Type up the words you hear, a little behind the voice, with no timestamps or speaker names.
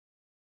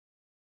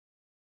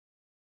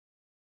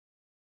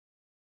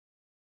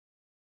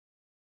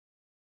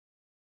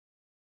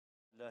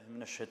الله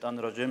من الشيطان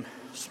الرجيم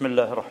بسم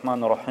الله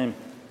الرحمن الرحيم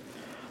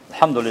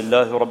الحمد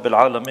لله رب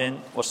العالمين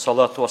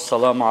والصلاة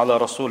والسلام على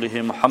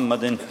رسوله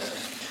محمد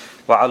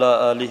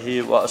وعلى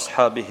آله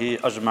وأصحابه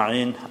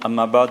أجمعين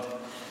أما بعد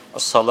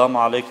السلام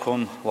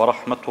عليكم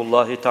ورحمة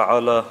الله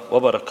تعالى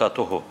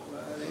وبركاته.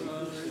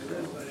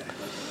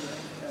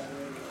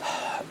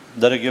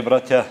 Дорогие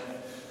братья,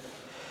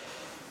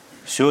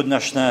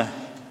 сегодняшнее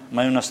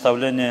мое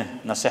наставление,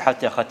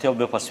 насихат я хотел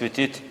бы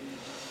посвятить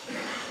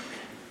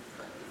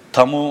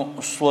тому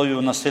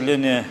слою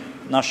населения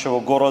нашего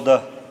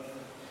города,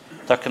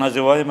 так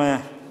называемый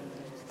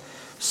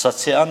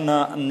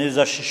социально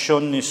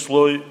незащищенный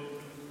слой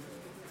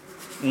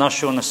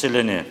нашего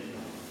населения.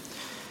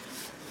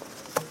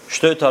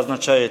 Что это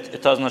означает?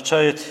 Это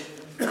означает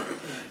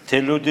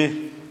те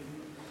люди,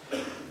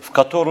 в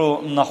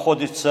которых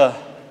находятся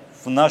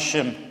в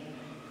нашем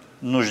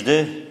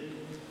нужде,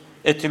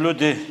 эти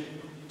люди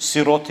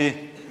сироты,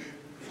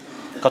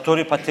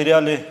 которые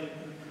потеряли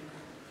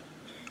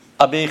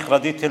обеих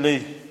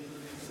родителей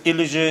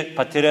или же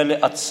потеряли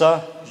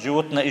отца,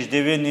 живут на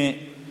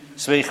иждивении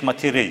своих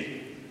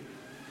матерей.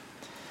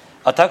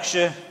 А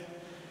также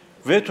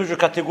в эту же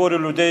категорию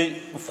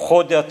людей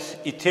входят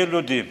и те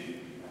люди,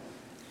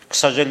 к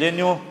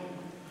сожалению,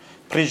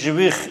 при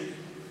живых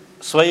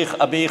своих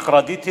обеих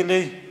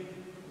родителей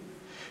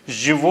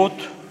живут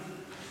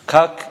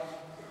как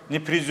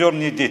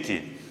непризорные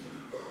дети.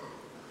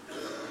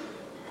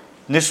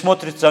 Не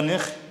смотрят за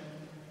них,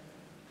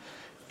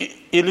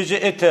 или же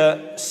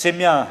эта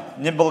семья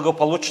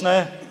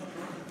неблагополучная,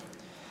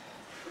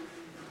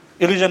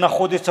 или же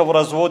находится в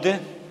разводе,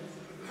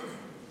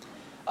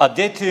 а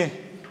дети,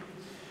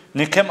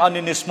 никем они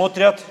не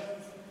смотрят,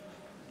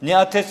 ни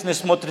отец не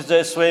смотрит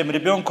за своим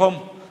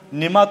ребенком,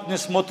 ни мать не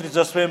смотрит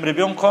за своим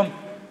ребенком.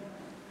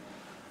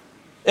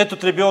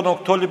 Этот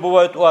ребенок то ли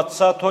бывает у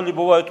отца, то ли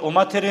бывает у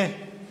матери.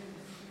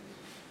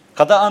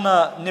 Когда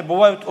она не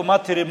бывает у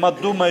матери,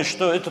 мать думает,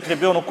 что этот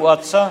ребенок у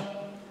отца,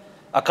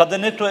 а когда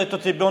нету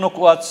этот ребенок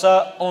у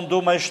отца, он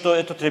думает, что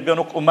этот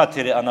ребенок у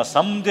матери. А на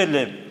самом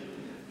деле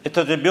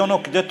этот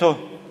ребенок где-то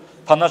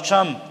по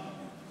ночам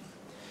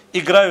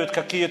играют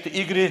какие-то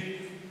игры,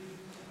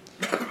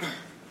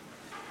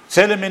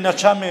 целыми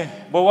ночами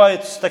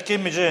бывает с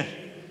такими же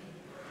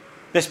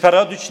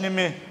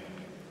беспорядочными,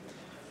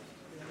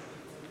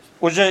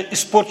 уже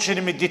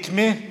испорченными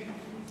детьми,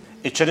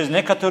 и через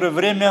некоторое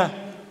время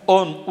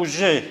он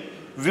уже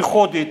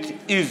выходит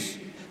из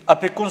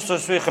опекунства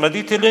своих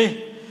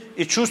родителей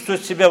и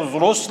чувствует себя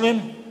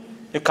взрослым,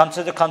 и в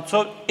конце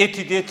концов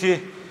эти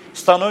дети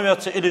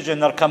становятся или же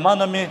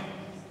наркоманами,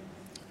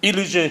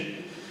 или же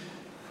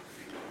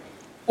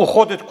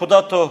уходят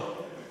куда-то,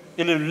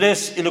 или в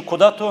лес, или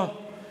куда-то,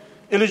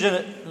 или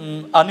же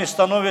они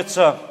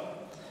становятся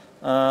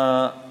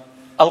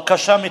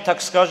алкашами,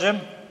 так скажем,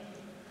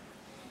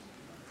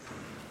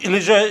 или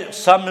же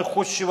самый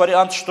худший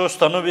вариант, что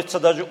становятся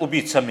даже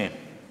убийцами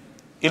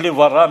или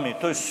ворами.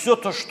 То есть все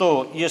то,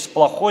 что есть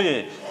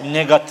плохое,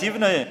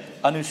 негативное,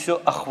 они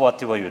все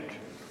охватывают.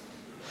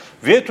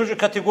 В эту же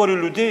категорию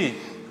людей,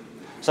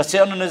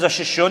 социально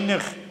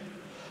незащищенных,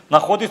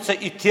 находятся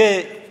и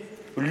те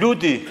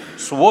люди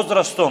с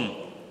возрастом,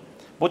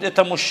 будь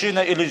это мужчина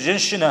или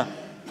женщина,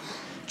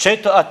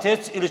 чей-то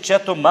отец или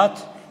чья-то мать,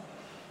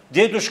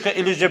 дедушка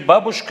или же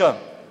бабушка,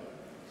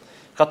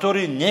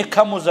 которые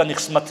некому за них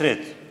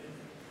смотреть.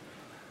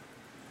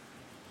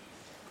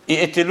 И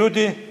эти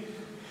люди,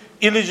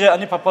 или же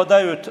они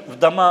попадают в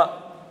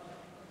дома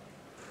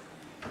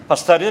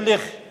постарелых,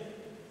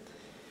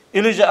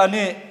 или же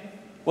они,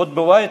 вот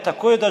бывает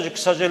такое даже, к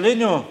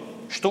сожалению,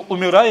 что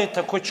умирает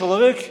такой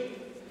человек,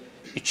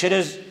 и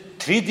через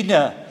 3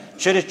 дня,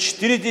 через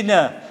 4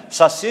 дня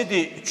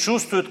соседи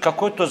чувствуют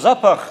какой-то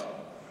запах,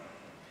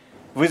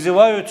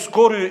 вызывают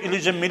скорую или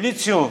же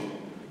милицию,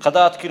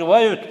 когда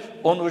открывают,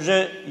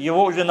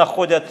 его уже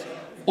находят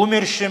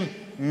умершим,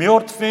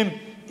 мертвым,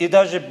 и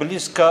даже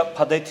близко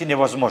подойти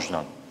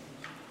невозможно.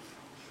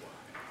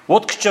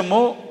 Вот к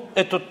чему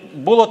это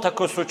было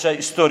такой случай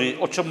истории.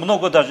 Очень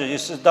много даже,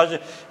 если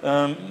даже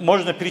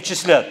можно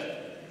перечислять.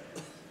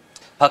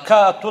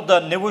 Пока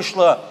оттуда не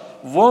вышло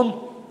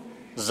вон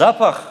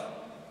запах,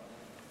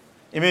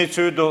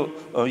 имеется в виду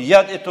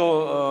яд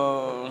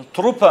этого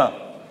трупа,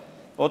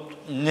 вот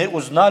не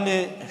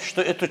узнали,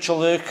 что этот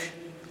человек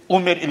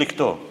умер или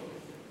кто.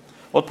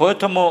 Вот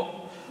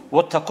поэтому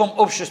вот в таком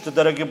обществе,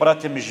 дорогие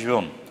братья, мы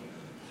живем.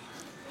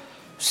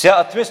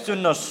 Вся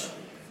ответственность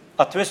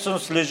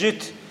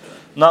лежит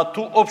на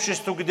ту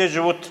обществу, где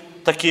живут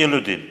такие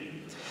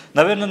люди.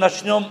 Наверное,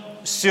 начнем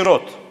с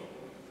сирот.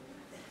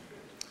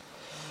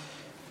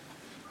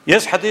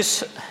 Есть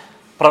хадис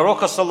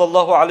пророка,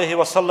 саллаллаху алейхи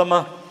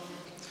вассаляма,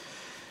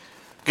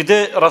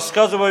 где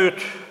рассказывают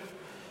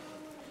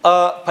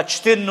о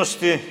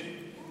почтенности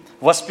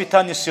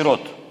воспитания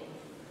сирот.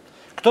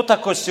 Кто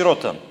такой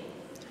сирота?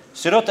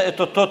 Сирота –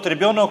 это тот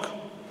ребенок,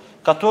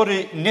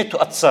 который нет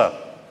отца.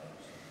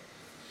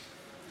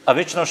 А в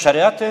вечном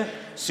шариате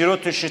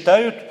сироты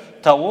считают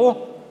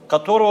того,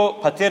 которого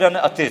потерян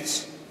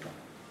отец.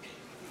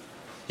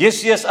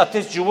 Если есть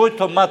отец живой,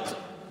 то мать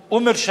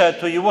умершая,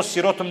 то его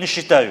сиротом не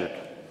считают.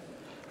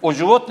 У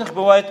животных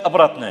бывает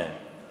обратное.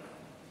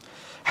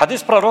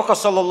 Хадис пророка,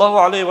 саллаллаху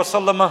алейхи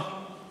вассаляма,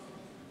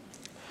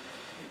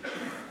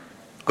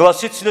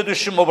 гласит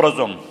следующим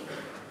образом.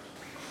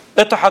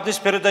 Это хадис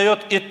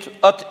передает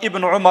от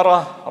Ибн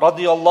Умара,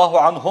 радиаллаху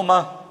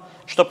анхума,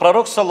 что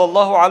пророк,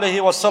 саллаллаху алейхи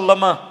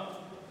вассаляма,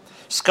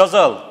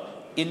 сказал: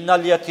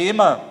 «Инналь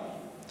ятима,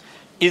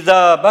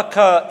 иза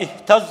бака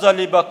ихтазза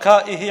ли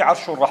бакаихи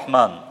аршур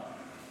рахман».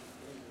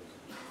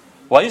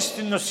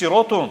 Воистину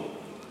сироту,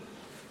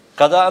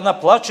 когда она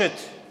плачет,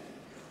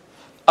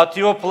 от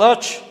ее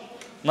плач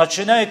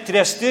начинает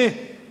трясти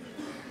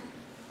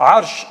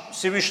арш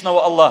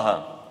Всевышнего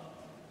Аллаха.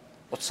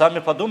 Вот сами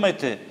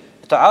подумайте,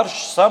 это арш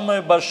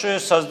самое большое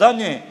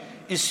создание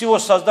из всего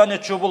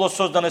создания, что было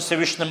создано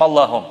Всевышним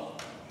Аллахом.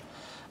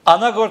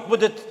 Она, говорит,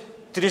 будет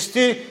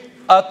трясти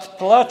от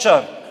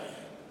плача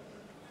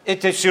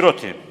этой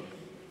сироты.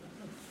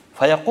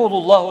 Фаякулу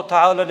Аллаху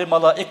Та'аля ли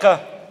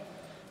малаика,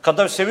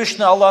 когда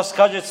Всевышний Аллах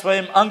скажет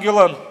своим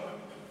ангелам: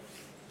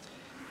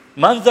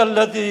 «Ман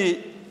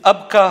заллади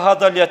абка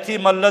хадал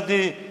ятим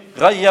аллади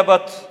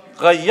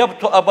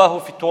гайябту абаху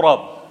фи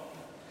тураб».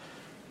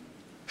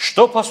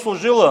 Что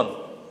послужило,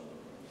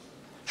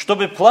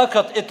 чтобы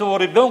плакать этого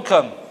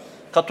ребенка,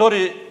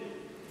 который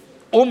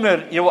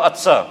умер его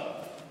отца?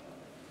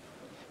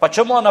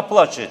 Почему она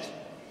плачет?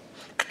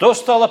 Кто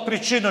стала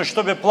причиной,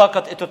 чтобы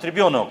плакать этот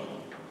ребенок?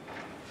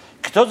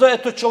 Кто за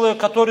этот человек,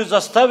 который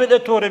заставил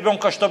этого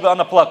ребенка, чтобы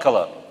она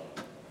плакала?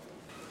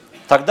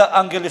 Тогда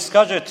ангел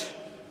скажет: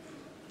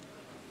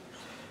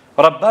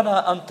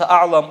 «Раббана анта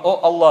а'лам, о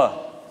Аллах,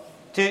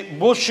 ты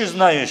больше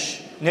знаешь,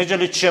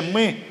 нежели чем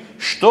мы,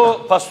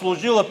 что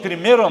послужило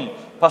примером,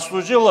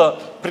 послужило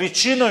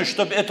причиной,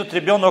 чтобы этот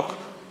ребенок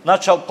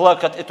начал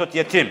плакать, этот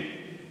ятим».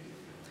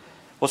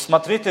 Вот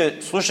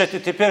смотрите, слушайте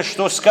теперь,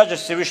 что скажет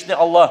Всевышний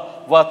Аллах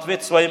в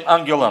ответ своим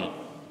ангелам.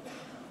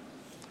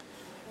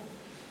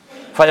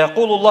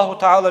 Фаякулу Аллаху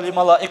Та'аля ли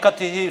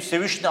малаикатихи,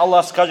 Всевышний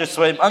Аллах скажет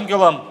своим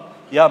ангелам: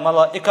 «Я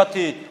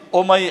малаикати,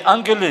 о мои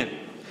ангелы,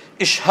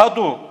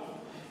 ишхаду,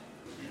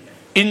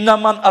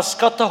 иннаман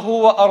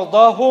аскатаху ва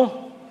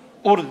ардаху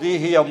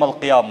урдихи явмал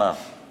кияма».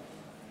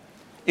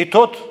 И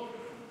тот,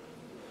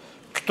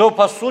 кто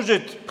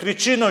послужит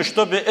причиной,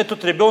 чтобы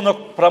этот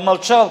ребенок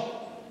промолчал,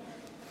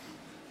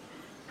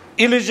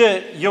 или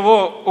же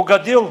его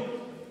угодил,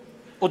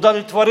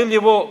 удовлетворил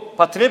его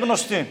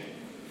потребности,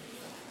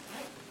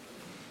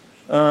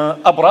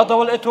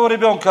 обрадовал этого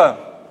ребенка,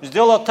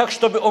 сделал так,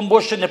 чтобы он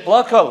больше не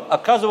плакал,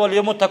 оказывал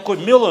ему такую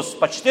милость,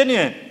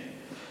 почтение,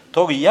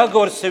 то я,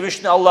 говорит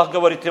Всевышний Аллах,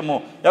 говорит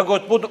ему, я,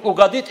 говорит, буду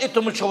угодить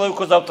этому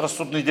человеку завтра в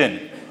судный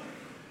день.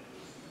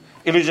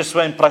 Или же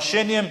своим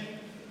прощением,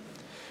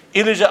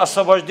 или же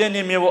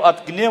освобождением его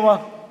от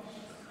гнева,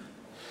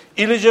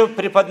 или же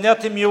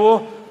приподнятым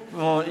его,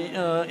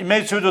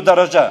 имеется в виду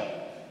дорожа.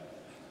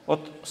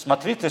 Вот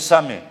смотрите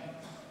сами,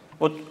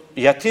 вот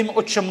ятим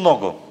очень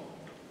много,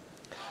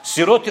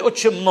 сироты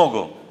очень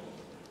много.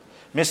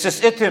 Вместе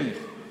с этим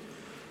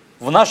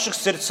в наших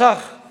сердцах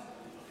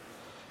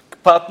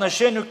по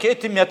отношению к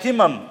этим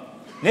ятимам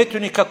нету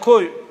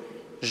никакой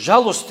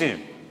жалости,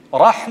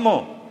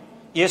 рахму.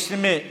 Если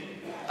мы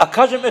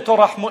окажем эту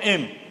рахму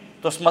им,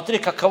 то смотри,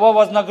 каково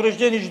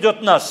вознаграждение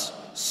ждет нас.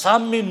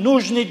 Самый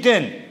нужный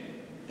день,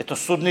 это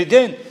судный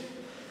день,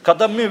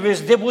 когда мы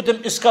везде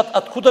будем искать,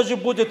 откуда же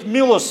будет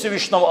милость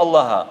Всевышнего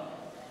Аллаха,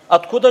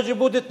 откуда же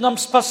будет нам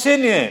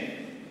спасение.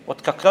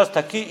 Вот как раз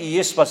таки и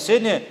есть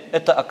спасение,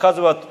 это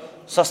оказывает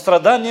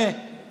сострадание,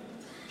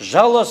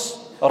 жалость,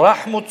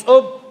 рахмут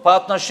по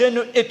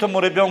отношению к этому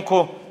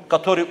ребенку,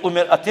 который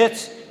умер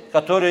отец,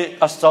 который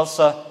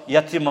остался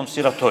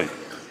ятимом-сиротой.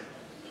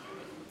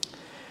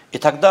 И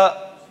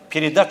тогда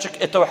передатчик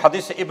этого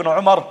хадиса Ибн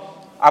Умар,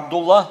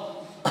 Абдуллах,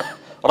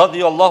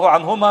 радиаллаху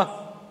анхума,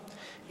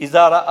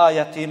 «Иза раа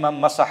ятимам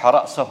масаха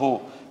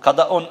расаху»,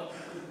 когда он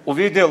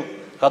увидел,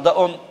 когда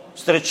он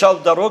встречал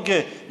в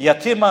дороге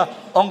ятима,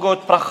 он,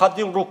 говорит,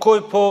 проходил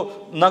рукой по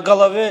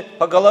голове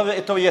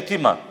этого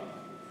ятима.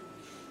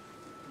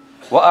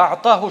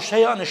 «Ва'атаху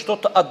шай'ан»,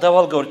 что-то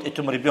отдавал, говорит,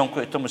 этому ребенку,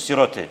 этому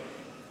сироте,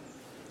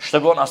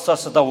 чтобы он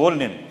остался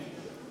довольным,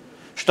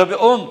 чтобы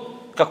он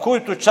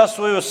какую-то часть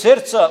своего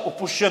сердца,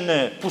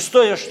 упущенное,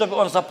 пустое, чтобы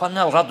он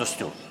заполнял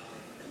радостью.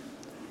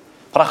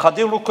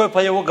 Проходил рукой по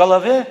его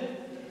голове,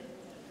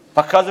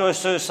 показывая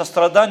свое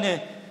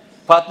сострадание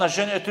по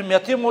отношению к этому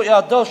ятиму, и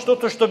отдал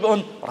что-то, чтобы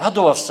он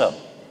радовался.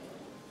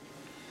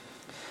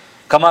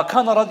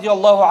 Камакана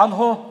радиаллаху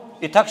анху,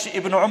 и также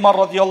Ибн Умар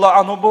радиаллаху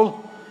анху был,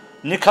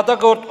 никогда,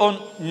 говорит,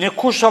 он не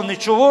кушал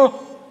ничего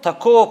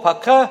такого,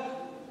 пока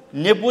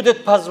не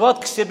будет позвать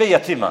к себе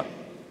ятима.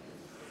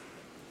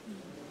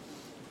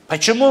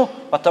 Почему?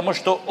 Потому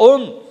что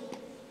он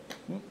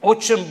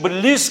очень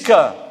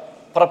близко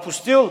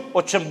пропустил,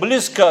 очень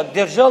близко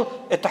держал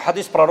это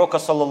хадис пророка,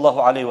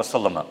 саллаллаху алейхи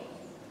вассаляма.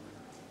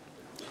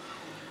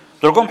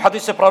 В другом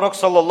хадисе пророк,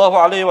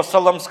 саллаллаху алейхи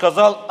вассалям,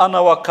 сказал: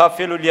 «Ана ва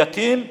кафилу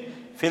ятим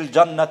фил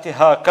джаннати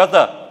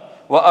хакада,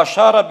 ва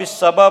ашара бис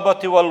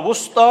сабабати вал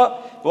вуста».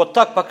 Вот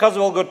так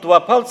показывал, говорит, два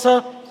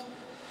пальца.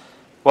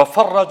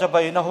 وَفَرَّجَ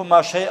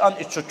بَيْنَهُمَا شَيْئًا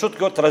и чуть-чуть,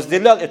 говорит,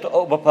 разделял это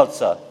оба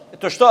пальца.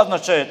 Это что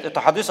означает? Это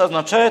хадис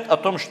означает о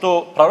том,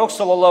 что пророк,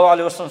 саллаллаху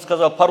алейхи ва саллям,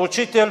 сказал: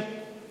 поручитель,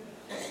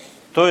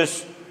 то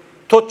есть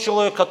тот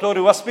человек,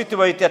 который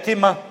воспитывает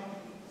ятима,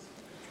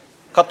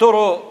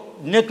 которого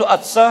нету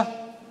отца,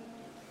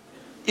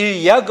 и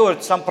я,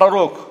 говорит, сам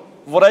пророк,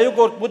 в раю,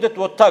 говорит, будет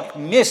вот так,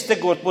 вместе,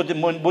 говорит,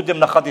 будем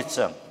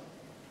находиться.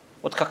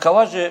 Вот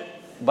какова же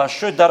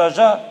большой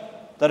дорожа,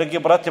 дорогие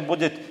братья,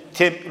 будет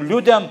тем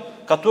людям,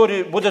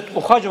 которые будут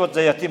ухаживать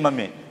за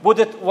ятимами,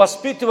 будут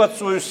воспитывать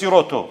свою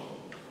сироту.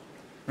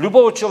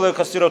 Любого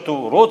человека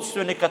сироту,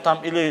 родственника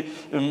там, или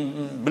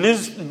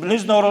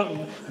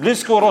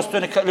близкого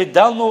родственника, или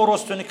дальнего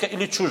родственника,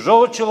 или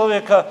чужого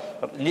человека,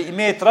 не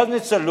имеет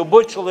разницы.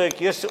 Любой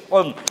человек, если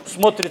он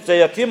смотрит за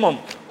ятимом,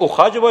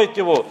 ухаживает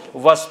его,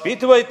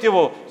 воспитывает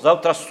его,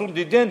 завтра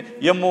судный день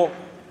ему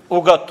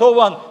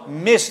уготован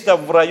место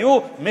в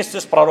раю вместе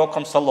с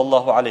пророком,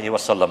 саллаллаху алейхи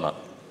вассаляма.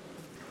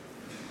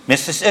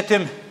 Вместе с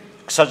этим,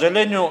 к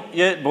сожалению,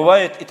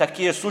 бывают и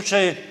такие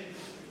случаи,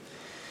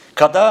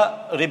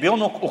 когда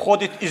ребенок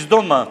уходит из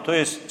дома, то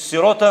есть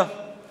сирота,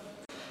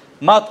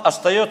 мать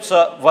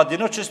остается в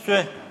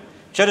одиночестве,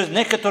 через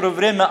некоторое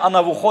время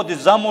она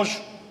выходит замуж,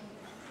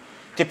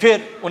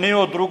 теперь у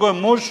нее другой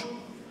муж,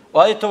 у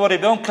этого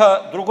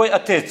ребенка другой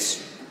отец.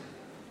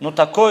 Но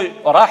такой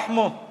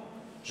рахму,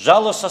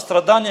 жалость,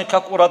 сострадание,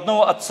 как у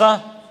родного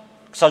отца,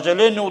 к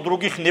сожалению, у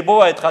других не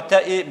бывает, хотя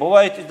и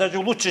бывает и даже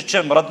лучше,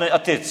 чем родной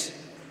отец.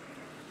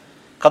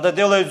 Когда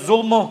делает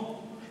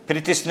зулму,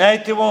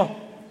 притесняет его,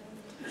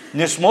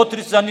 не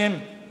смотрит за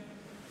ним,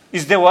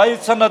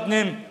 издевается над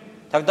ним,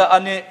 тогда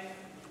они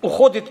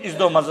уходят из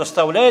дома,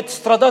 заставляют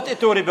страдать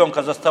этого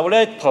ребенка,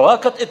 заставляют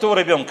плакать этого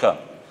ребенка.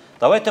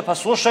 Давайте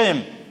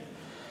послушаем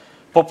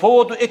по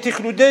поводу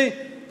этих людей.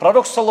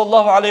 Пророк,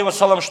 саллаллаху алейхи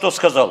вассалям, что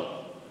сказал?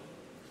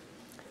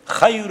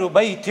 «Хайру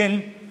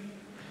байтин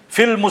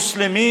фил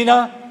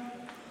муслимина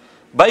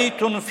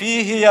байтун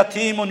фихи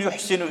ятимун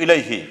юхсину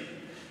илейхи».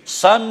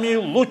 Самый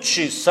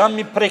лучший,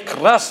 самый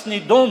прекрасный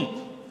дом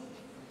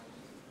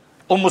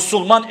у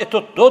мусульман — это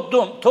тот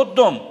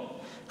дом,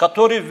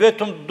 который в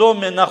этом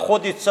доме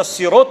находится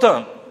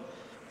сирота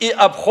и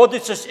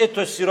обходится с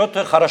этой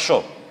сиротой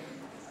хорошо.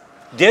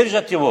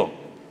 Держит его,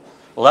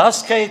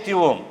 ласкает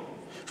его,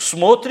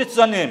 смотрит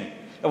за ним,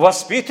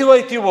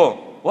 воспитывает его.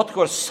 Вот,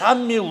 говорит,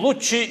 самый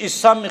лучший и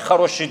самый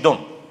хороший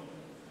дом.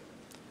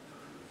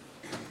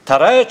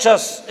 Вторая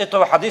часть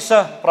этого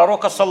хадиса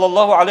пророка,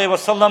 саллаллаху алейхи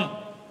вассалям,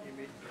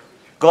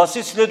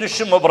 гласит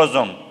следующим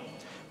образом: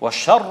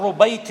 «Вашарру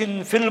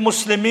байтин фил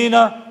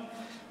муслимина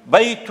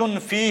байтун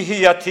фихи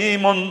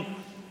ятимун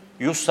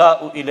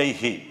юсау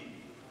илейхи».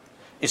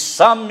 И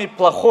самый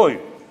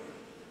плохой,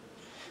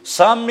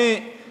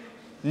 самый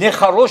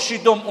нехороший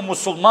дом у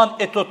мусульман —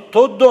 это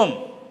тот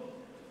дом,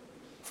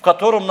 в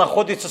котором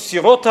находится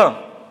сирота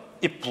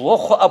и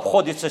плохо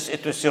обходится с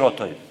этой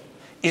сиротой,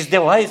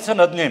 издевается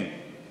над ним,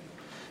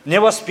 не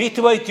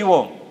воспитывает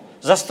его,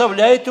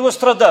 заставляет его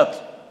страдать.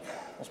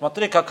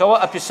 Смотри, каково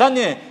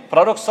описание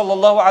пророк,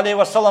 саллаллаху алейхи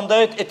вассалям,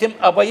 дает этим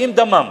обоим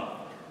домам.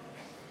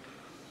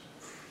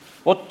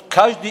 Вот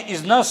каждый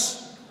из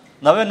нас,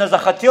 наверное,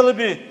 захотел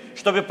бы,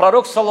 чтобы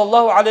пророк,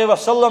 саллаллаху алейхи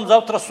вассалям,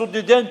 завтра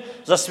судный день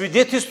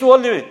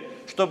засвидетельствовали,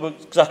 чтобы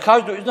за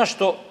каждого из нас,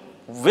 что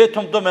в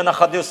этом доме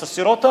находился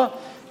сирота,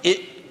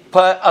 и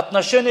по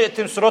отношению к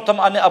этим сиротам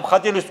они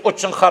обходились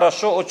очень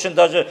хорошо, очень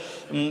даже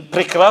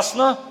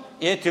прекрасно.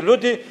 И эти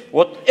люди,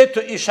 вот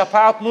это и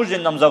шафаат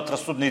нужен нам завтра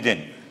судный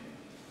день.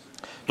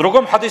 В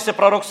другом хадисе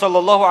пророк,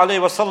 саллаллаху алейхи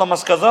вассалям,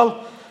 сказал: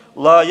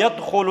 «Ла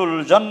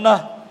ядхулул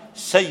джанна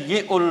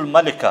саййиул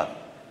малика».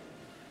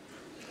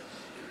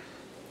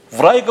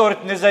 В рай,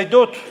 говорит, не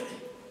зайдет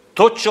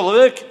тот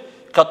человек,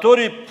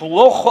 который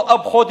плохо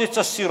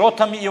обходится с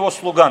сиротами и его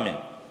слугами.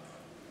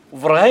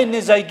 В рай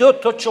не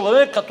зайдет тот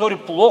человек, который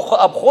плохо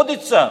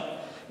обходится,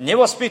 не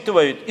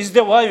воспитывает,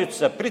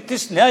 издевается,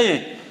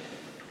 притесняет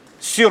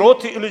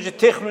сироты или же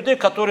тех людей,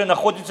 которые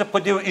находятся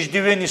под его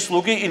иждивением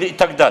слуги или и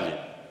так далее.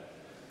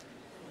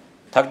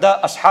 Тогда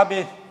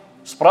асхаби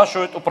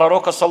спрашивают у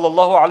пророка,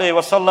 саллаллаху алейхи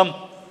вассалям: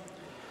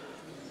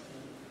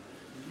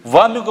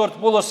 «Вами, говорит,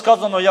 было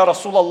сказано, я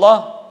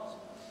Расул-Аллах,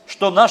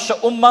 что наша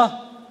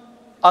умма,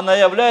 она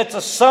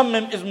является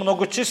самым из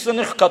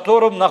многочисленных, в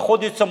котором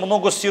находится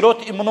много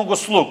сирот и много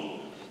слуг.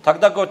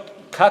 Тогда, говорит,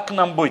 как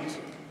нам быть?»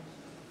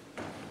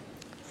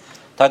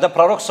 Тогда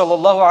пророк,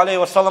 саллаллаху алейхи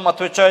вассалям,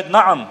 отвечает: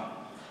 «Наам,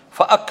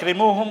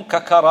 фаакримухум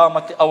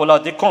какарамати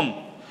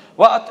ауладикум,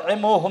 ва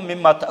ат'имухум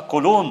мимма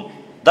та'кулун».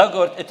 Да,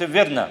 говорит, это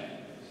верно.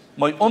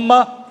 Мой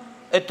умма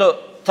 — это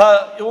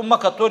та умма,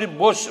 которая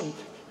больше,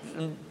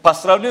 по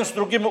сравнению с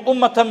другими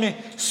умматами,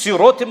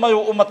 сироты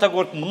моего уммата,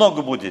 говорит,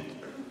 много будет.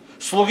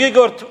 Слуги,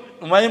 говорит,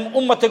 в моем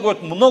уммате,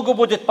 говорит, много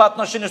будет по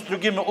отношению с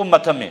другими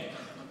умматами.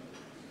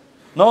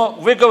 Но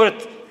вы,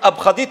 говорит,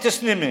 обходите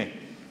с ними,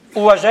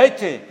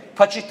 уважайте,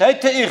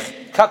 почитайте их,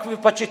 как вы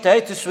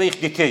почитаете своих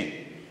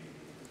детей.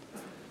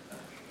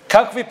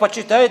 Как вы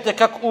почитаете,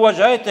 как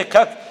уважаете,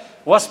 как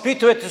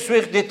воспитываете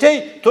своих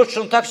детей,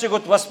 точно так же,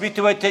 говорит,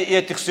 воспитывайте и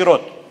этих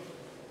сирот.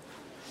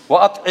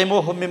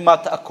 وَأَطْعِمُهُمْ مِمَّا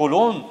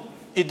تَأْكُلُونَ.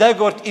 И дай,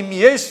 говорит, им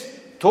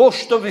есть то,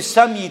 что вы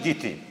сами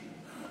едите.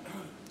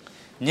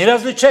 Не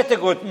различайте,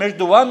 говорит,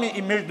 между вами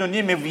и между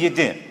ними в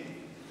еде.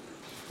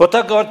 Вот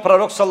так говорит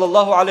пророк,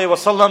 саллаллаху алейхи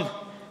вассалям,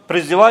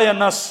 призывая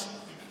нас,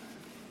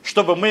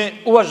 чтобы мы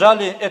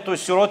уважали эту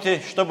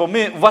сироты, чтобы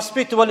мы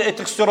воспитывали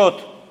этих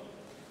сирот,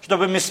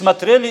 чтобы мы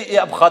смотрели и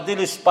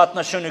обходились по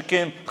отношению к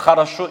ним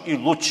хорошо и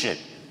лучше.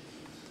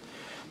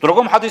 В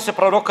другом хадисе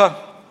пророка,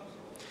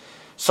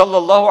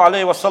 саллаллаху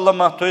алейхи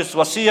вассаляма, то есть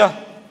васия,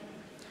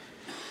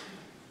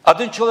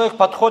 один человек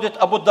подходит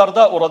Абу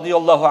Дарда,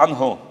 радийаллаху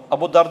анху.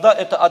 Абу Дарда –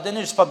 это один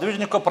из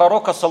сподвижников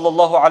пророка,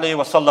 саллаллаху алейхи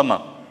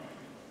вассаляма.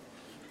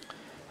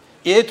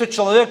 И этот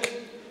человек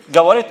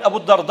говорит Абу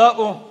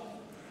Дардау: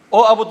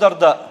 о Абу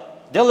Дарда,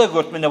 делай,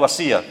 говорит, мне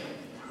васия,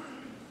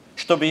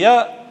 чтобы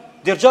я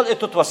держал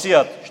этот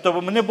васият,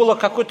 чтобы мне было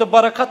какой-то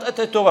баракат от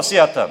этого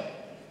васията.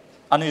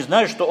 Они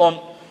знают, что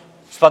он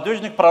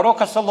сподвижник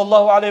пророка,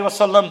 саллаллаху алейхи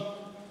вассалям.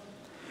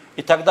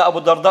 И тогда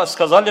Абу Дарда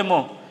сказал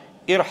ему: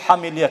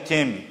 ирхамил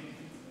ятим,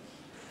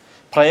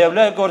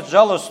 проявляй, говорит,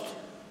 жалость,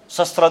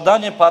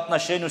 сострадание по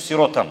отношению к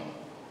сиротам.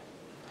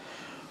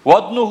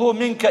 «Ваднуху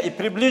минка» и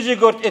приближи,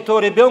 говорит, этого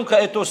ребенка,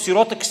 этого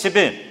сирота к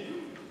себе.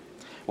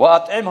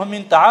 «Ваат'имху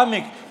мин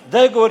таамик»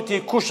 дай, говорит,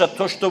 ей кушать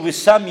то, что вы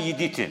сами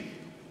едите.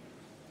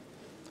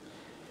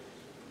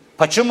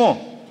 Почему?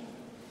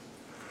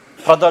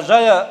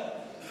 Продолжая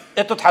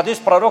этот хадис,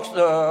 пророк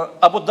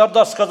Абу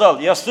Дарда сказал: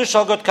 я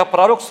слышал, говорит, как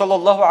пророк,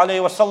 саллаллаху алейхи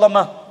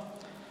вассаляма,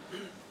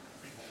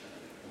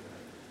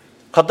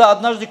 когда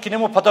однажды к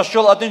нему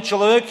подошел один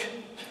человек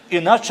и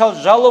начал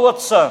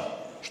жаловаться,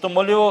 что,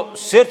 мол, его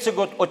сердце,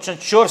 говорит, очень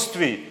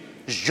черствый,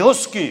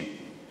 жесткий.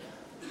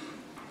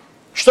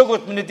 Что,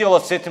 говорит, мне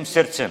делать с этим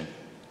сердцем?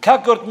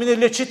 Как, говорит, мне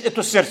лечить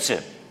это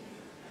сердце?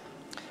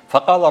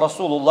 Факала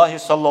Расулуллахи,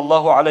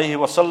 саллаллаху алейхи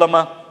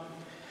вассаляма.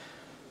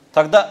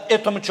 Тогда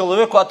этому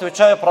человеку,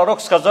 отвечая, пророк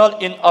сказал: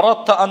 ин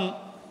аратта ан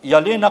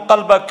ялина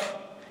калбак,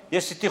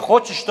 если ты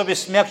хочешь, чтобы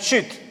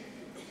смягчить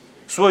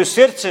свое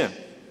сердце,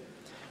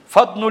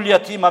 фаднуль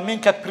ятима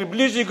минка,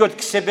 приближи, говорит,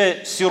 к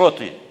себе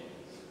сироты.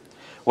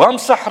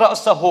 Вамсах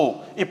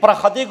ра'саху, и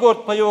проходи,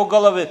 говорит, по его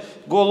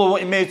голову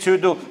имеется в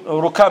виду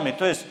руками,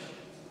 то есть,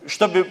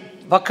 чтобы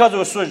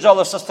показывать свое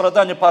жалость,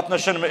 сострадание по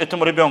отношению к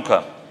этому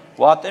ребенку.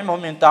 Ваат'имху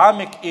мин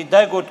таамик, и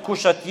дай, говорит,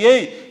 кушать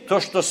ей то,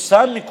 что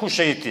сами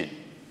кушаете.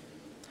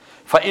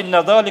 Фа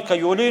инна далика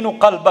юлину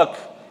калбак,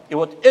 и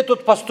вот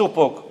этот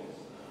поступок,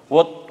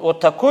 вот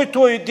такое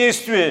твое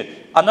действие,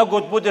 оно,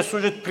 говорит, будет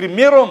служить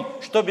примером,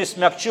 чтобы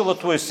смягчило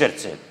твое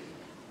сердце.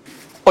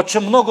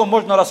 Очень много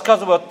можно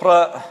рассказывать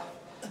про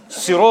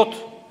сирот,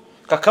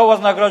 какое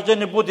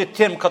вознаграждение будет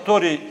тем,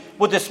 который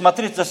будет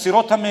смотреть за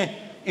сиротами,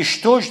 и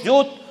что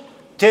ждет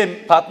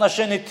тем, по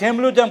отношению к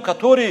тем людям,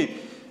 которые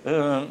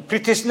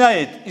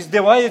притесняют,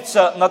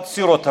 издеваются над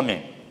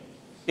сиротами.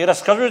 И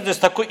расскажу здесь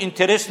такой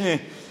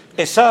интересный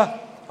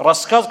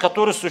рассказ,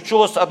 который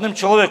случился с одним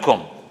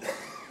человеком.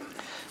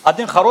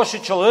 Один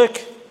хороший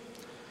человек,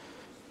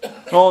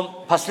 но он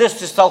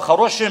впоследствии стал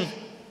хорошим.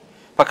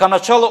 Пока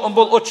начало он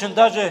был очень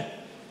даже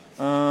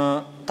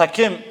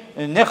таким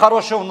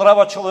нехорошего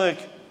нрава человек.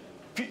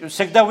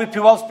 Всегда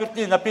выпивал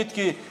спиртные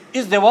напитки,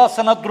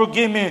 издевался над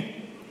другими,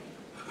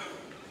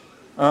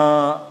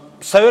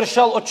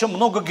 совершал очень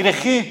много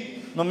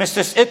грехи, но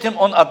вместе с этим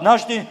он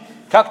однажды,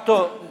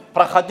 как-то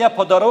проходя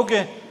по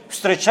дороге,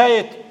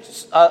 встречает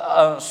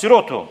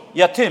сироту,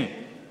 ятим.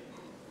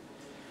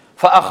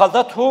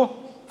 Фаахазтуху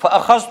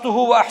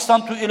ва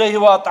ахсанту илейхи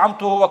ва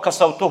ат'амтуху ва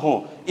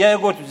касавтуху. Я,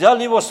 говорит, взял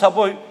его с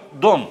собой в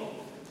дом,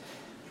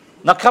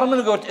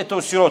 накормил, говорит,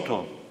 эту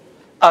сироту,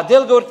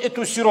 одел, говорит,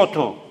 эту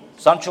сироту.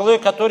 Сам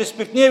человек, который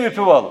спиртные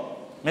выпивал,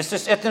 вместе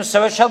с этим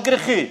совершал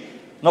грехи.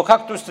 Но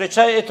как-то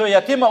встречая этого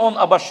ятима, он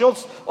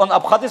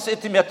обходился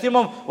этим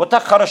ятимом вот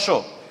так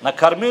хорошо.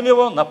 Накормил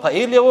его,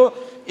 напоил его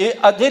и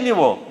одел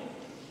его.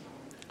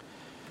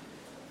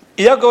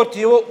 И я, говорит,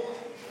 его,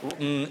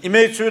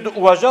 имеется в виду,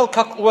 уважал,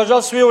 как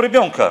уважал своего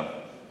ребенка.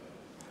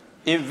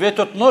 И в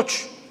эту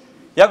ночь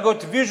я,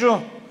 говорит,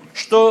 вижу,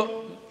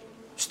 что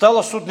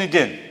стал судный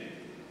день.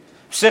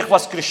 Всех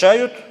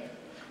воскрешают,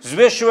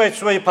 взвешивают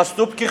свои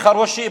поступки,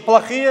 хорошие и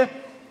плохие.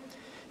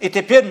 И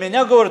теперь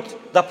меня, говорит,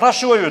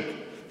 допрашивают,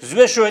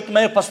 взвешивают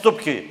мои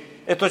поступки.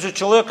 Это же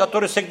человек,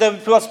 который всегда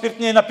выпивал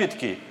спиртные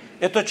напитки.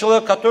 Это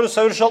человек, который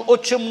совершал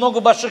очень много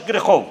больших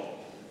грехов.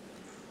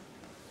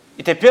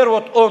 И теперь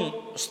вот он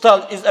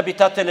стал из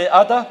обитателей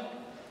ада.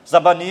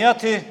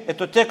 Забанияты,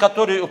 это те,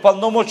 которые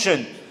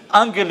уполномочены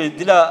ангелы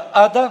для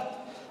ада.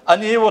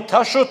 Они его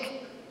тащат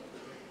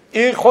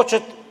и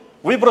хотят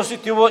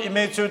выбросить его,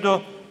 имеется в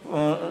виду,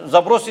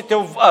 забросить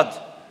его в ад.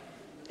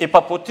 И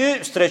по пути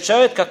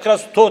встречает как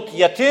раз тот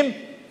ятим,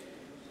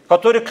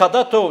 который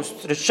когда-то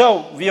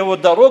встречал в его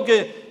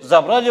дороге,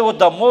 забрал его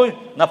домой,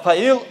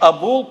 напоил,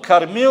 обул,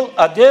 кормил,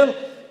 одел.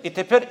 И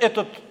теперь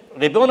этот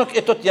ребенок,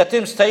 этот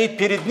ятим стоит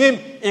перед ним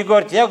и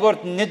говорит: я,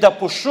 говорит, не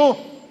допущу,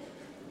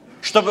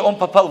 чтобы он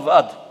попал в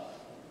ад.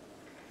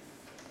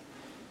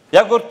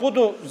 Я, говорит,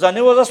 буду за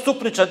него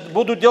заступничать,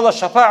 буду делать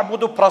шафа,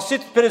 буду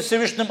просить перед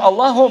Всевышним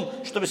Аллахом,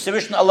 чтобы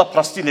Всевышний Аллах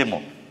простил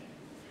ему.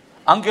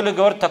 Ангелы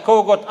говорят,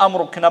 такого, говорит,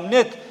 амру к нам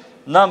нет,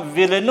 нам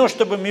велено,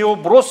 чтобы мы его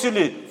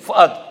бросили в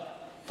ад.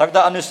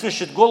 Тогда они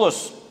слышат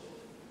голос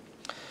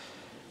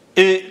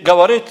и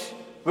говорит,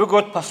 вы,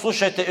 говорит,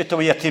 послушайте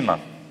этого ятима.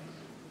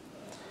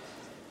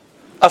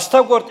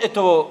 Оставь, говорит,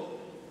 этого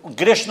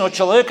грешного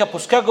человека,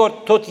 пускай,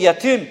 говорит, тот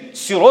ятим,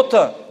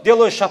 сирота,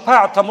 делает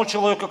шафа тому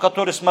человеку,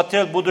 который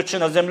смотрел, будучи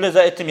на земле,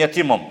 за этим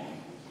ятимом.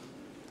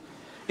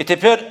 И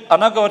теперь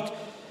она говорит,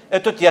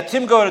 этот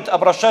ятим, говорит,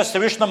 обращаясь к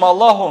Всевышнему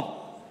Аллаху,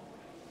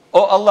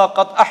 о Аллах,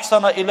 кад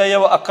ахсана иляя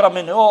ва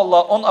акрамини, о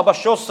Аллах, он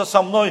обошелся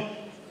со мной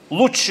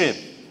лучше,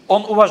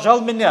 он уважал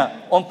меня,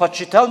 он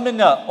почитал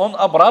меня, он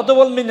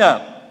обрадовал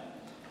меня.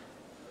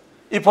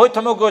 И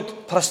поэтому, говорит,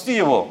 прости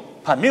его,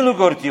 помилуй,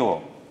 говорит,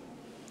 его.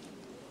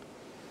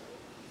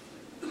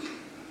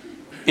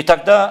 И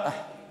тогда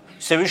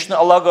Всевышний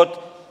Аллах говорит,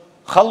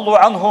 халлу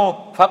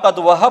анху факад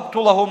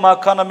вахабту лаху ма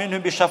кана минху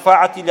би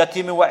шафаати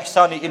ятими ва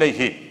ихсани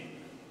илейхи.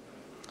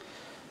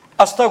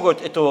 Оставь,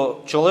 говорит,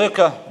 этого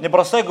человека, не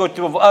бросай, говорит,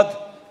 его в ад,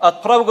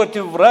 отправь, говорит,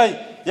 его в рай.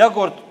 Я,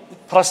 говорит,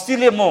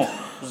 простил ему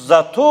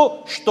за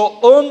то, что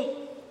он,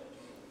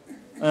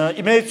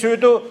 имеется в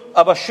виду,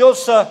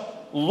 обошелся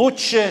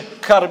лучше,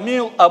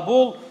 кормил,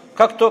 обул,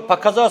 как-то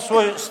показал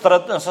свое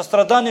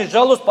сострадание,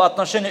 жалость по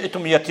отношению к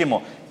этому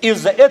ятиму.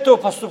 Из-за этого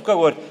поступка,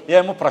 говорит, я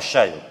ему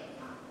прощаю.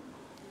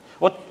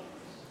 Вот,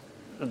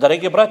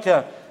 дорогие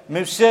братья,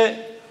 мы все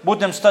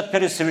будем стать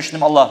перед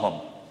Всевышним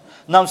Аллахом.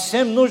 Нам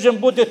всем нужен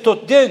будет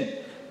тот день,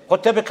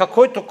 хотя бы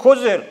какой-то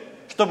козырь,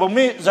 чтобы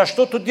мы за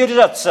что-то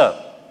держаться.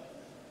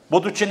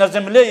 Будучи на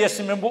земле,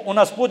 если у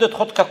нас будет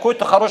хоть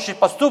какой-то хороший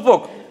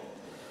поступок,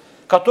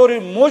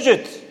 который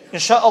может,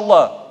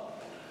 иншаллах,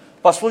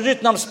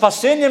 послужить нам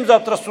спасением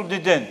завтра судный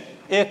день,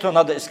 и это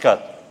надо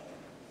искать.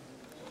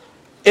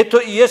 Это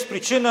и есть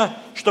причина,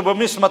 чтобы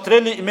мы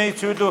смотрели,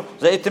 имеется в виду,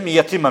 за этими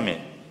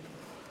ятимами.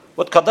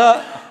 Вот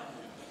когда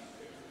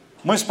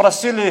мы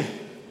спросили,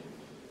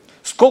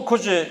 сколько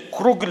же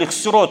круглых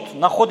сирот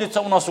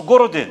находится у нас в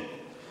городе,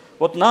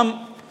 вот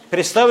нам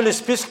представили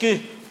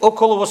списки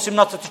около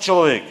 18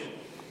 человек.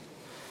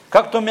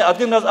 Как-то мы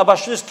один раз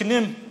обошлись к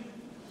ним,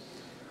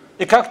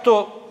 и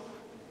как-то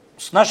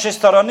с нашей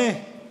стороны,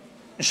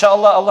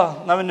 иншаллах, Аллах,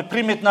 наверное,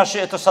 примет наши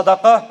это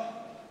садака,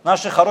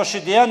 наши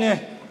хорошие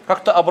деяния,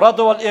 как-то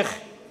обрадовал их,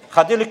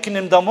 ходили к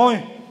ним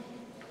домой.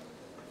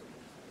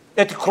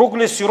 Эти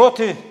круглые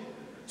сироты,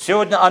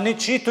 сегодня они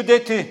чьи-то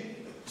дети,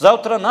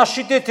 завтра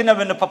наши дети,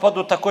 наверное,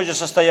 попадут в такое же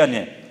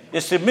состояние.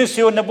 Если мы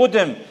сегодня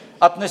будем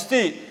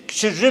отнести к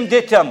чужим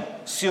детям,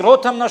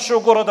 сиротам нашего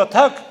города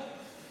так,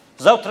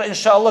 завтра,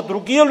 иншаллах,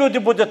 другие люди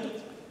будут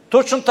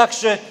точно так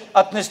же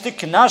отнести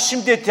к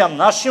нашим детям,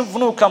 нашим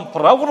внукам,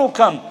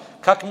 правнукам,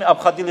 как мы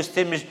обходились с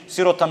теми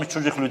сиротами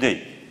чужих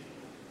людей.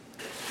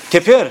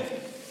 Теперь,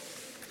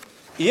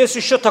 есть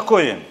еще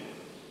такое.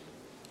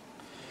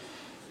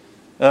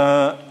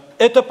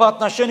 Это по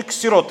отношению к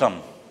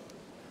сиротам.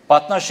 По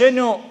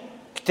отношению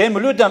к тем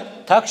людям,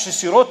 также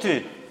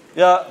сироты,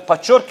 я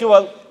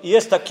подчеркивал,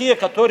 есть такие,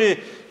 которые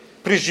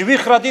при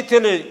живых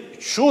родителях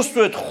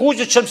чувствуют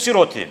хуже, чем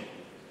сироты.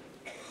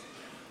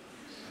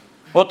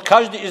 Вот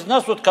каждый из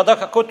нас, вот когда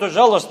какой-то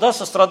жалость, да,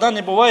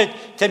 сострадание бывает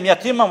тем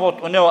ятимам,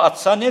 вот у него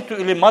отца нету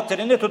или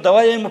матери нету,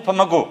 давай я ему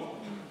помогу.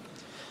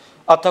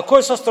 А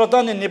такое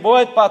сострадание не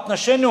бывает по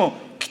отношению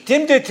к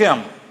тем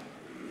детям,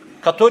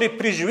 которые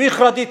при живых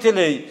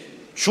родителях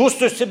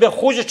чувствуют себя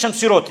хуже, чем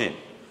сироты.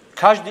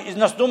 Каждый из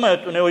нас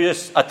думает, у него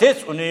есть отец,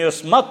 у него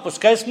есть мать,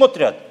 пускай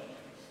смотрят.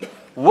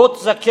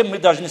 Вот за кем мы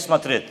должны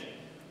смотреть.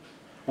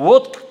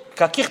 Вот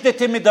каких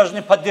детей мы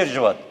должны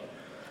поддерживать,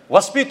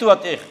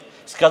 воспитывать их,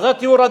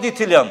 сказать его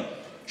родителям,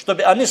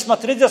 чтобы они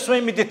смотрели за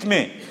своими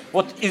детьми.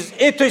 Вот из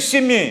этой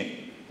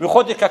семьи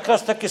выходит как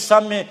раз таки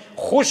самый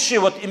худший,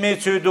 вот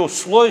имеется в виду,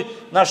 слой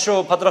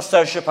нашего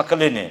подрастающего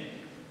поколения,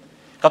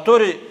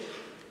 который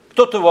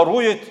кто-то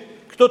ворует,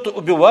 кто-то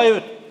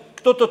убивает,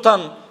 кто-то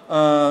там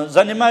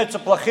занимается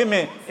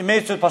плохими,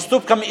 имеется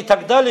поступками и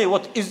так далее.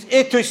 Вот из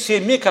этой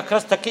семьи как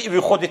раз таки и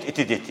выходят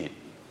эти дети.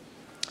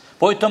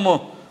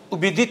 Поэтому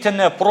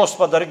убедительная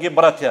просьба, дорогие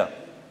братья,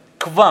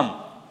 к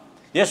вам.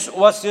 Если у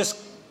вас есть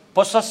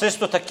по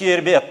соседству такие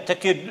ребята,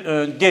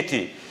 такие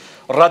дети,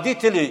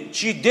 родители,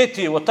 чьи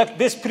дети вот так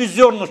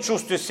беспризорно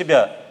чувствуют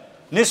себя,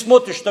 не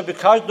смотрят, чтобы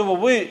каждого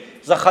вы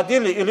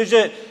заходили, или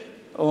же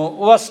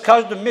у вас в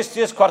каждом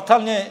месте есть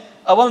квартальные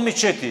авал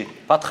мечети,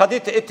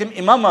 подходите этим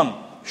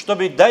имамам,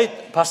 чтобы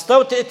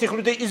поставьте этих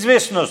людей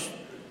известность,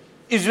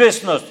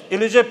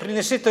 или же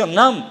принесите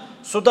нам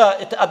сюда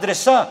эти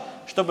адреса,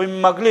 чтобы мы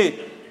могли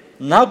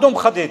на дом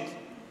ходить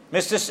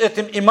вместе с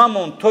этим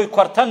имамом той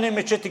квартальной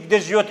мечети, где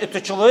живет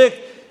этот человек,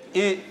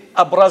 и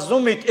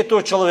образумить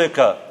этого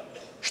человека,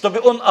 чтобы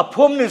он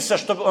опомнился,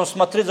 чтобы он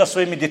смотрел за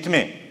своими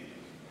детьми.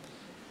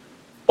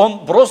 Он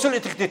бросил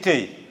этих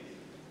детей.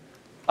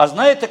 А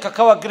знаете,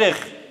 каков грех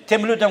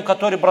тем людям,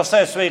 которые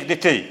бросают своих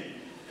детей?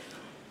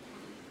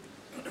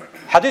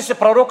 В хадисе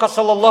пророка,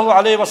 саллаллаху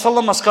алейхи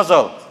вассалама,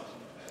 сказал,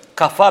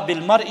 кафа бил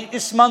мар'i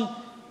исман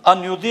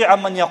ан юди'а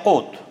ман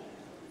якут.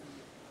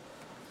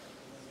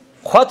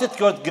 Хватит,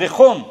 говорит,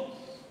 грехом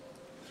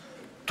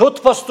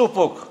тот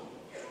поступок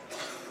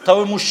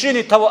того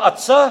мужчины, того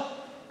отца,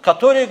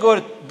 который,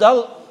 говорит,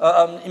 дал,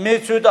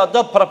 имеется в виду,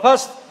 отдал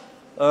пропасть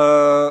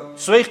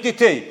своих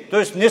детей. То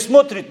есть не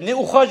смотрит, не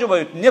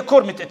ухаживает, не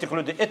кормит этих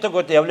людей. Это,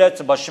 говорит,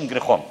 является большим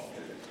грехом.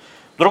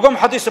 В другом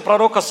хадисе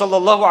пророка,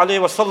 саллаллаху алейхи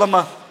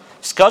вассалама,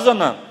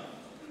 сказано: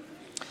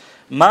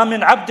 «Ма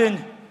мин абдин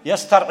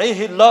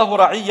ястар'ихи Аллаху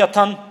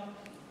ра'иятан,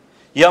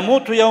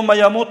 ямуту яума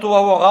ямуту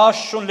ва хуа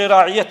гашшун ли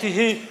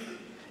ра'иятихи,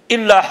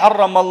 илля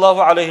харрам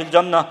Аллаху алейхи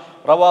джанна,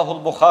 раваху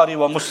Бухари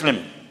ва Муслим».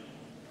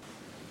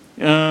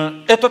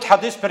 Этот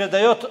хадис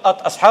передает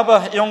от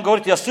асхаба, и он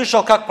говорит: я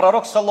слышал, как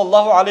пророк,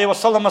 саллаллаху алейхи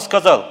вассалама,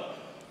 сказал: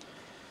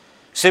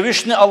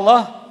 Всевышний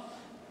Аллах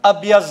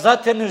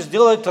обязательно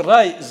сделает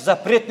рай с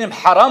запретным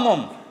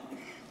харамом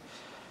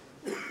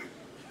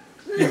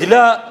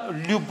для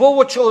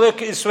любого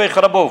человека из своих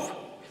рабов,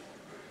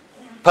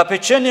 по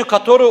печенью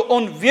которого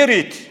он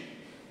верит.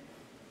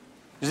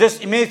 Здесь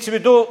имеется в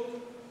виду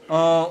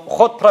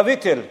ход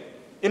правитель,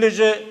 или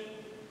же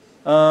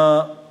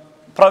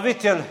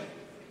правитель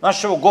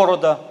нашего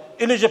города,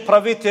 или же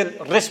правитель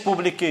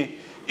республики,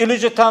 или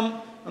же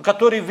там,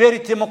 который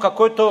верит ему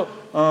какой-то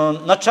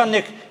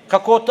начальник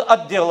какого-то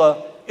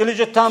отдела, или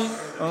же там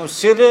в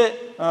селе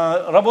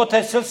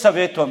работает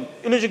сельсоветом,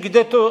 или же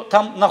где-то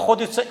там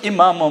находится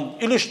имамом,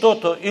 или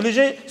что-то, или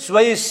же в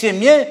своей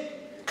семье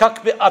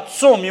как бы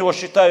отцом его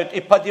считают,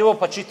 и под его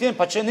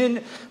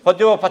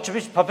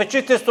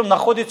попечительством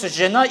находится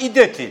жена и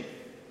дети.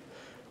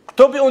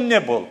 Кто бы он ни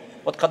был,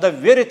 вот когда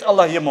верит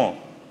Аллах ему,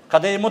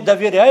 когда ему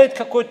доверяет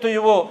какой-то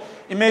его,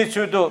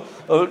 имеется в виду,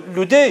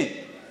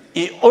 людей,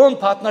 и он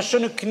по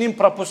отношению к ним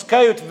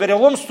пропускает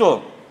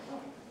вероломство,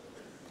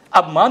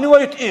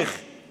 обманывает их,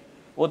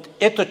 вот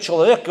этот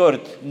человек,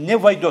 говорит, не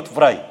войдет в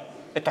рай.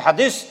 Это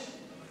хадис,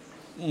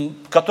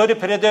 который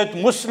передает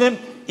Муслим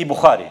и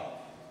Бухари.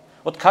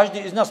 Вот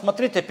каждый из нас,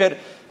 смотрите, теперь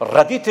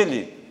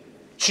родители,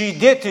 чьи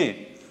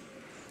дети,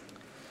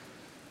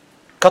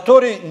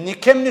 которые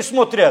никем не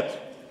смотрят,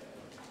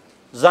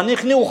 за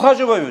них не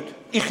ухаживают,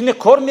 их не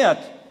кормят,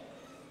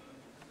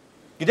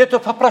 где-то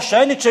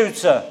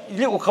попрошайничаются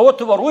или у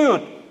кого-то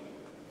воруют.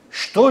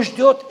 Что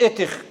ждет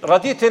этих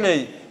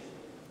родителей?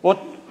 Вот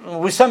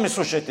вы сами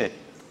слушайте.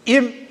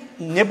 Им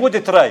не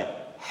будет рай.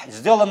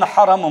 Сделано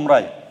харамом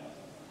рай.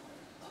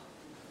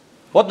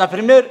 Вот,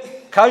 например,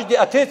 каждый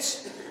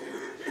отец,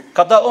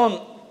 когда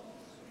он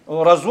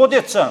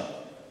разводится,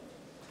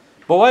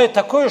 бывает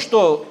такое,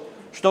 что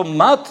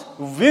мать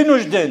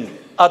вынужден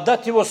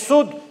отдать его в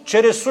суд,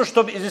 через суд,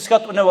 чтобы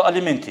изыскать у него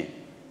алименты.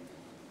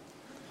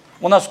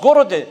 У нас в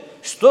городе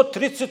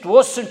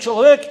 138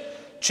 человек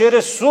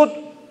через суд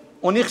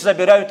у них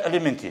забирают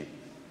алименты.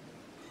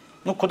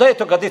 Ну, куда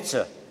это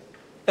годится?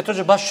 Это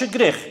же большой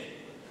грех.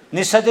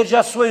 Не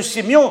содержать свою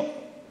семью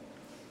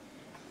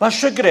 –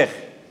 большой грех.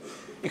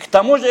 И к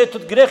тому же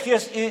этот грех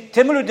есть и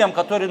тем людям,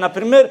 которые,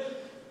 например,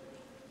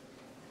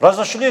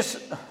 развелись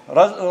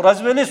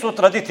вот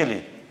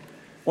родители.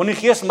 У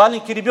них есть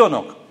маленький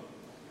ребенок.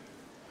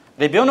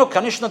 Ребенок,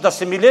 конечно, до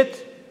 7 лет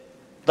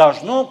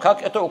должно,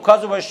 как это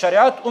указывает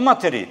шариат, у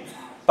матери,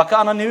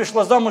 пока она не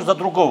вышла замуж за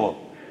другого.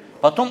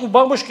 Потом у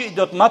бабушки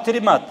идет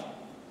матери-мать.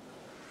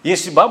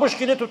 Если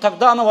бабушки нету,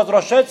 тогда она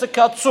возвращается к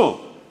отцу.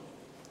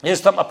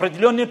 Есть там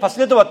определенная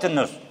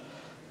последовательность.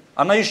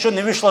 Она еще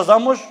не вышла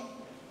замуж,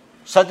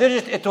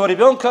 содержит этого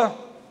ребенка.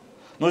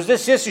 Но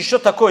здесь есть еще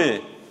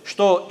такое,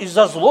 что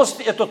из-за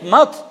злости этот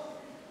мать,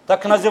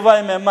 так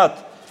называемая мать,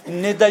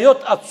 не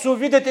дает отцу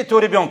видеть этого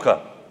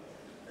ребенка.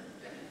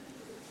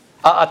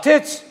 А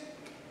отец,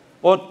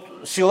 вот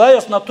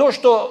ссылаясь на то,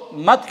 что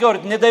мать,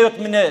 говорит, не дает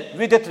мне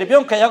видеть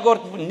ребенка, я,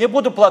 говорит, не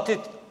буду платить,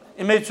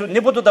 имеется в виду,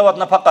 не буду давать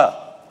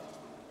напака.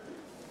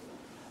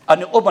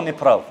 Они оба не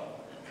правы.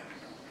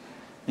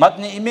 Мать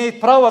не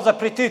имеет права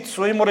запретить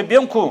своему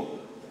ребенку,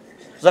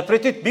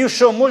 запретить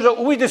бывшему мужу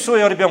увидеть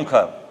своего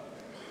ребенка.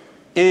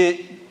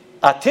 И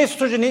отец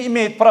тоже не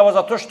имеет права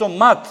за то, что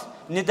мать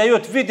не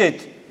дает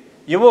видеть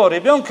его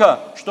ребенка,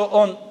 что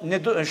он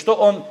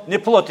не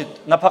платит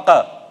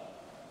напака.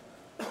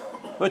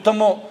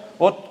 Поэтому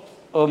вот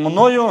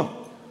мною,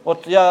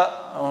 вот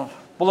я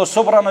было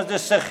собрано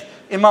здесь всех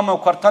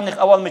имамов квартальных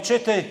авал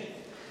мечетей,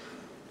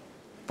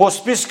 по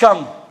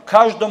спискам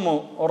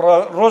каждому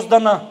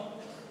роздано,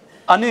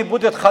 они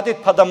будут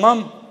ходить по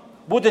домам,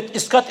 будут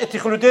искать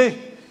этих людей,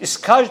 и с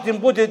каждым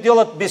будет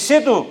делать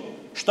беседу,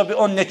 чтобы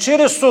он не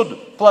через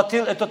суд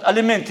платил этот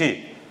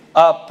алименты,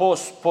 а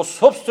по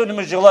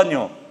собственному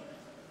желанию.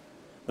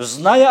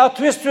 Зная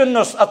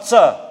ответственность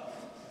отца,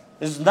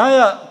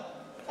 зная,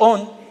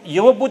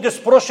 его будет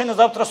спрошен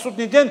завтра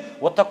судный день,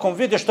 вот в таком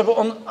виде, чтобы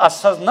он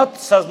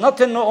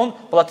сознательно он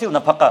платил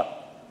напака.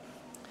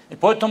 И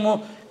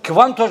поэтому к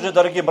вам тоже,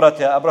 дорогие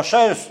братья,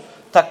 обращаюсь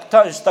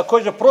с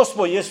такой же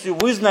просьбой, если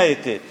вы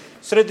знаете,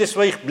 среди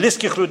своих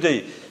близких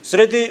людей,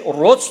 среди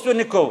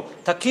родственников,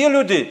 такие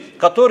люди,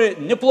 которые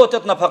не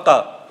платят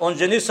напака, он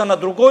женился на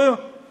другую,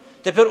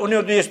 теперь у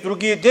него есть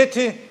другие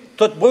дети,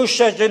 тот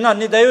бывшая жена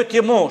не дает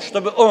ему,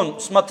 чтобы он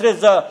смотрел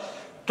за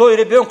той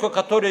ребенку,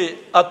 который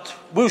от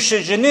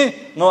бывшей жены,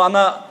 но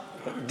она,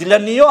 для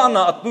нее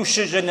она от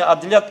бывшей жены, а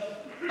для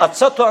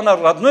отца то она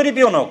родной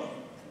ребенок.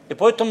 И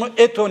поэтому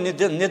этого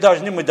не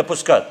должны мы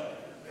допускать.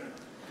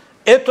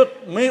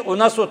 У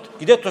нас вот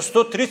где-то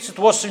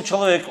 138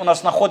 человек у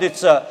нас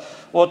находится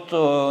вот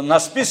на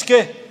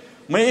списке.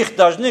 Мы их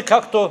должны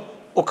как-то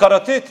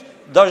укоротить,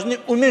 должны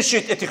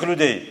уменьшить этих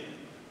людей.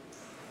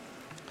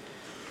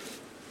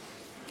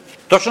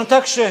 Точно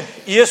так же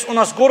есть у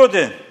нас в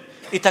городе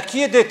и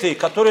такие дети,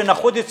 которые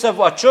находятся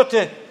в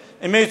отчете,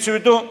 имеется в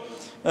виду,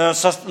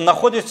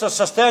 находятся в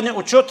состоянии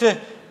учета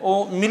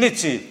у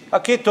милиции.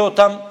 Какие-то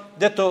там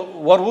где-то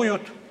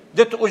воруют,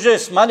 где-то уже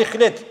с малых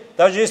лет.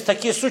 Даже есть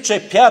такие случаи,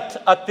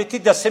 от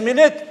 5 до 7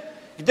 лет,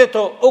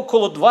 где-то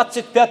около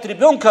 25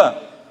 ребенка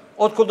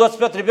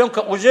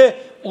уже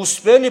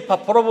успели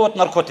попробовать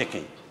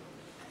наркотики.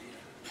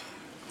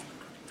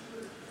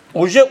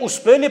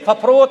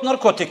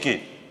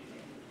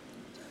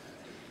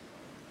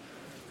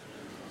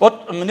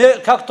 Вот мне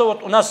как-то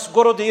вот у нас в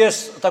городе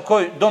есть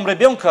такой дом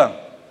ребенка,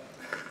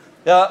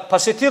 я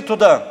посетил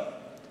туда.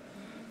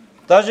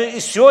 Даже и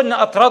сегодня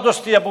от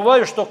радости я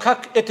бываю, что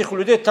как этих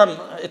людей там,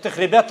 этих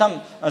ребят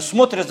там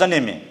смотрят за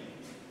ними.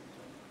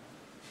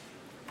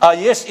 А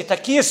есть и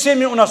такие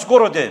семьи у нас в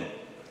городе.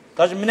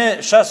 Даже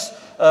мне сейчас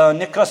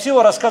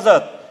некрасиво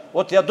рассказать.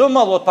 Вот я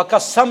думал, вот пока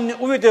сам не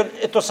увидел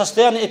это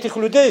состояние этих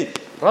людей,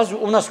 разве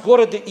у нас в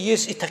городе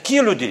есть и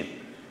такие люди?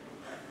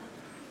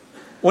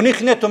 У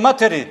них нету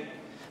матери.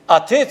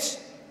 Отец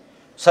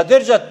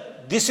содержит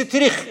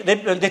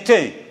 10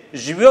 детей.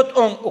 Живет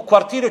он у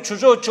квартиры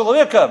чужого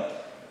человека.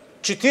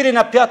 4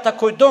 на 5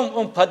 такой дом,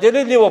 он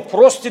поделил его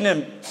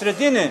простынем в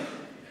середине.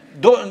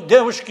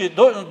 Девушки,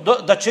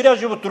 дочеря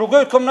живут в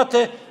другой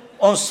комнате,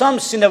 он сам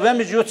с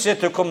сыновьями живет в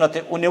этой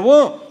комнате. У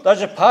него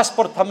даже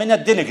паспорт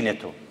поменять денег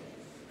нету.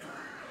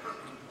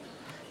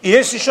 И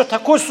есть еще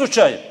такой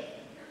случай.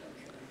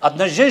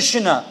 Одна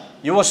женщина,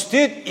 его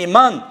стыд,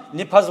 иман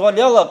не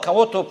позволяла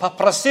кого-то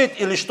попросить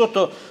или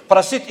что-то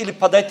просить, или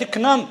подойти к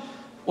нам.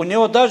 У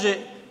него даже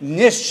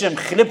не с чем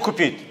хлеб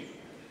купить.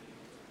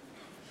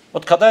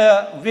 Вот когда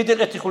я видел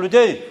этих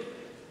людей,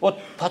 вот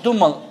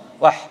подумал,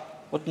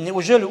 вот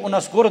неужели у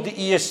нас в городе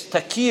есть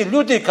такие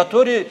люди,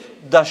 которые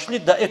дошли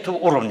до этого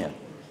уровня?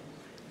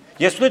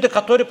 Есть люди,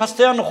 которые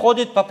постоянно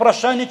ходят,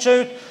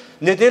 попрошайничают,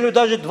 неделю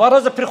даже 2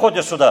 раза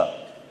приходят сюда.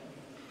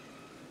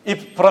 И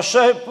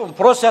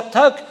просят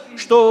так,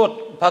 что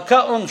вот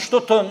пока он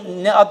что-то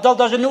не отдал,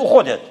 даже не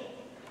уходят.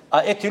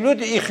 А эти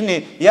люди,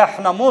 ихний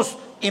яхнамус,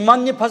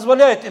 иман не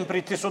позволяет им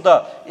прийти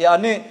сюда. И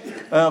они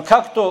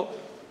как-то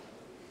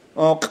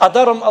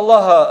кадаром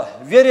Аллаха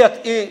верят,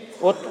 и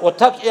вот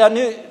так и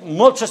они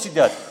молча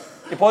сидят.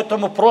 И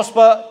поэтому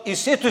просьба и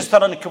с этой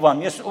стороны к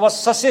вам, если у вас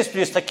в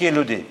соседстве есть такие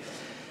люди.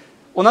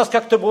 У нас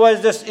как-то бывает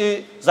здесь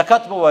и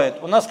закат бывает,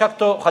 у нас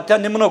как-то, хотя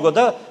немного,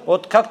 да,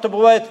 вот как-то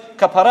бывает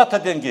капарата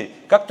деньги,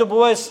 как-то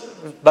бывает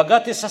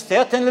богатые,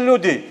 состоятельные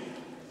люди.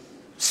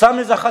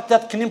 Сами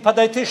захотят к ним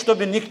подойти,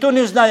 чтобы никто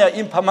не зная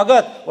им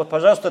помогать. Вот,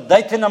 пожалуйста,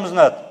 дайте нам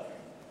знать.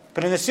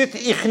 Принесите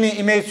их,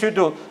 имеется в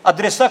виду,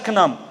 адреса к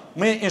нам.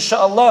 Мы,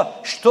 иншаллах,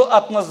 что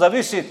от нас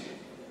зависит,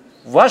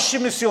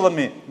 вашими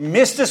силами,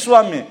 вместе с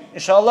вами,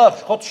 иншаллах,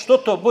 хоть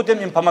что-то будем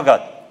им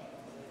помогать.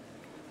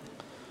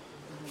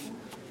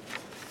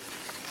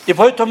 И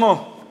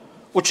поэтому,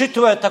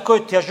 учитывая такое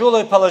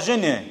тяжелое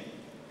положение,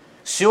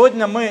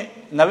 сегодня мы,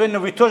 наверное,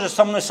 вы тоже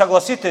со мной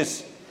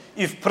согласитесь,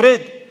 и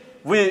впредь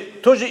вы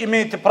тоже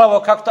имеете право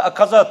как-то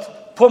оказать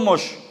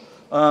помощь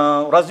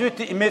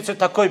развитию, имеется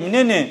такое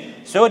мнение.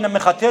 Сегодня мы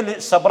хотели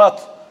собрать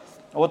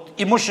вот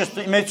имущество,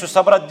 имеется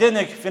собрать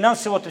денег,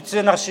 финансово, вот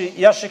все наши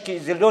ящики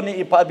зеленые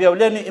и по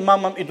объявлению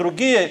имамам и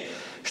другие,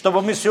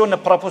 чтобы мы сегодня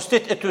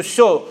пропустить это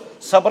все,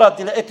 собрать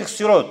для этих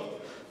сирот,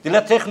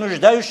 для тех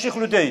нуждающих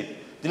людей,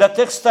 для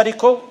тех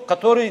стариков,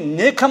 которые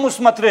некому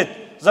смотреть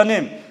за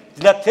ним,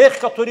 для тех,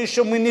 которые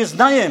еще мы не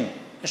знаем,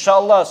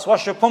 иншаллах, с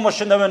вашей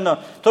помощью, наверное,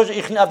 тоже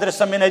их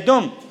адреса мы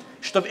найдем,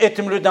 чтобы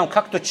этим людям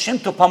как-то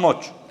чем-то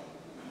помочь.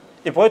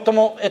 И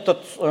поэтому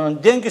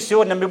деньги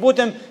сегодня мы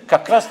будем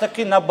как раз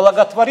таки на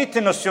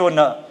благотворительность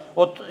сегодня,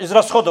 вот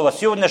израсходовать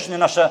сегодняшний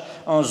наш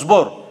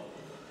сбор.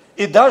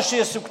 И дальше,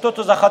 если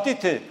кто-то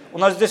захотите, у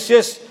нас здесь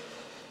есть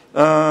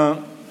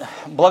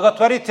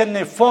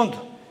благотворительный фонд,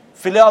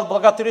 филиал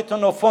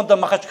благотворительного фонда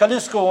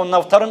Махачкалинского, он на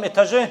 2-м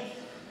этаже,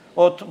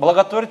 вот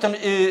благотворительный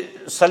и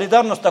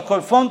солидарность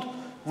такой фонд.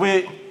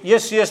 Вы,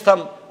 если есть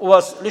там у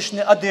вас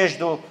лишнюю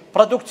одежду,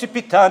 продукты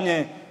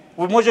питания,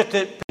 вы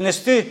можете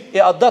принести и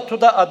отдать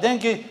туда, а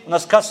деньги у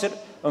нас кассир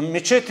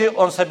мечети,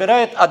 он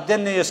собирает,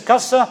 отдельная есть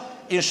касса,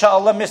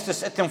 иншаллах, вместе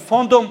с этим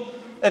фондом,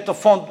 это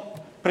фонд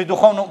при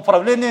духовном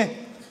управлении,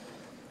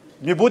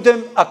 мы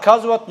будем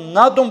оказывать,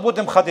 на дом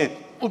будем ходить,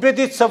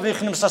 убедиться в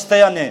их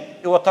состоянии,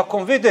 и вот в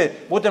таком виде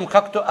будем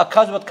как-то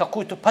оказывать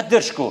какую-то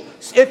поддержку.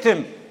 С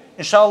этим,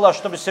 иншаллах,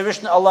 чтобы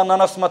Всевышний Аллах на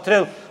нас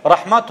смотрел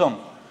рахматом,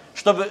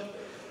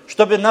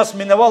 чтобы нас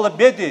миновало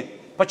беды.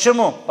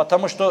 Почему?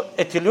 Потому что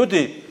эти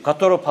люди,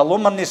 которые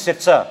поломаны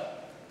сердца,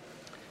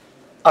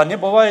 они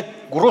бывают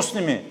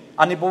грустными,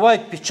 они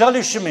бывают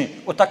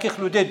печалившими. У таких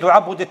людей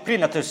дуа будет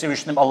принята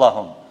Всевышним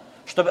Аллахом,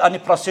 чтобы они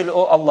просили: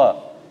 о Аллах,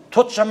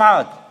 тот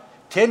джамаат,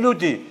 те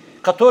люди,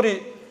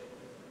 которые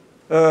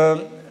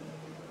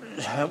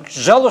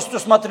жалостью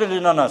смотрели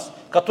на нас,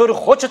 которые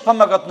хотят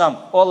помогать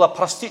нам, о Аллах,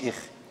 прости их.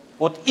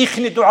 Вот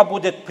их дуа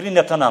будет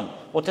принята нам.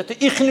 Вот это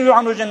их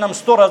дуа нужно нам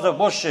 100 раз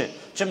больше,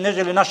 чем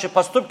нежели наши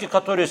поступки,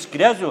 которые с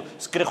грязью,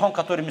 с грехом,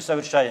 который мы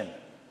совершаем.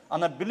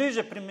 Она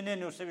ближе к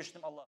применению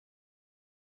Всевышним Аллахом.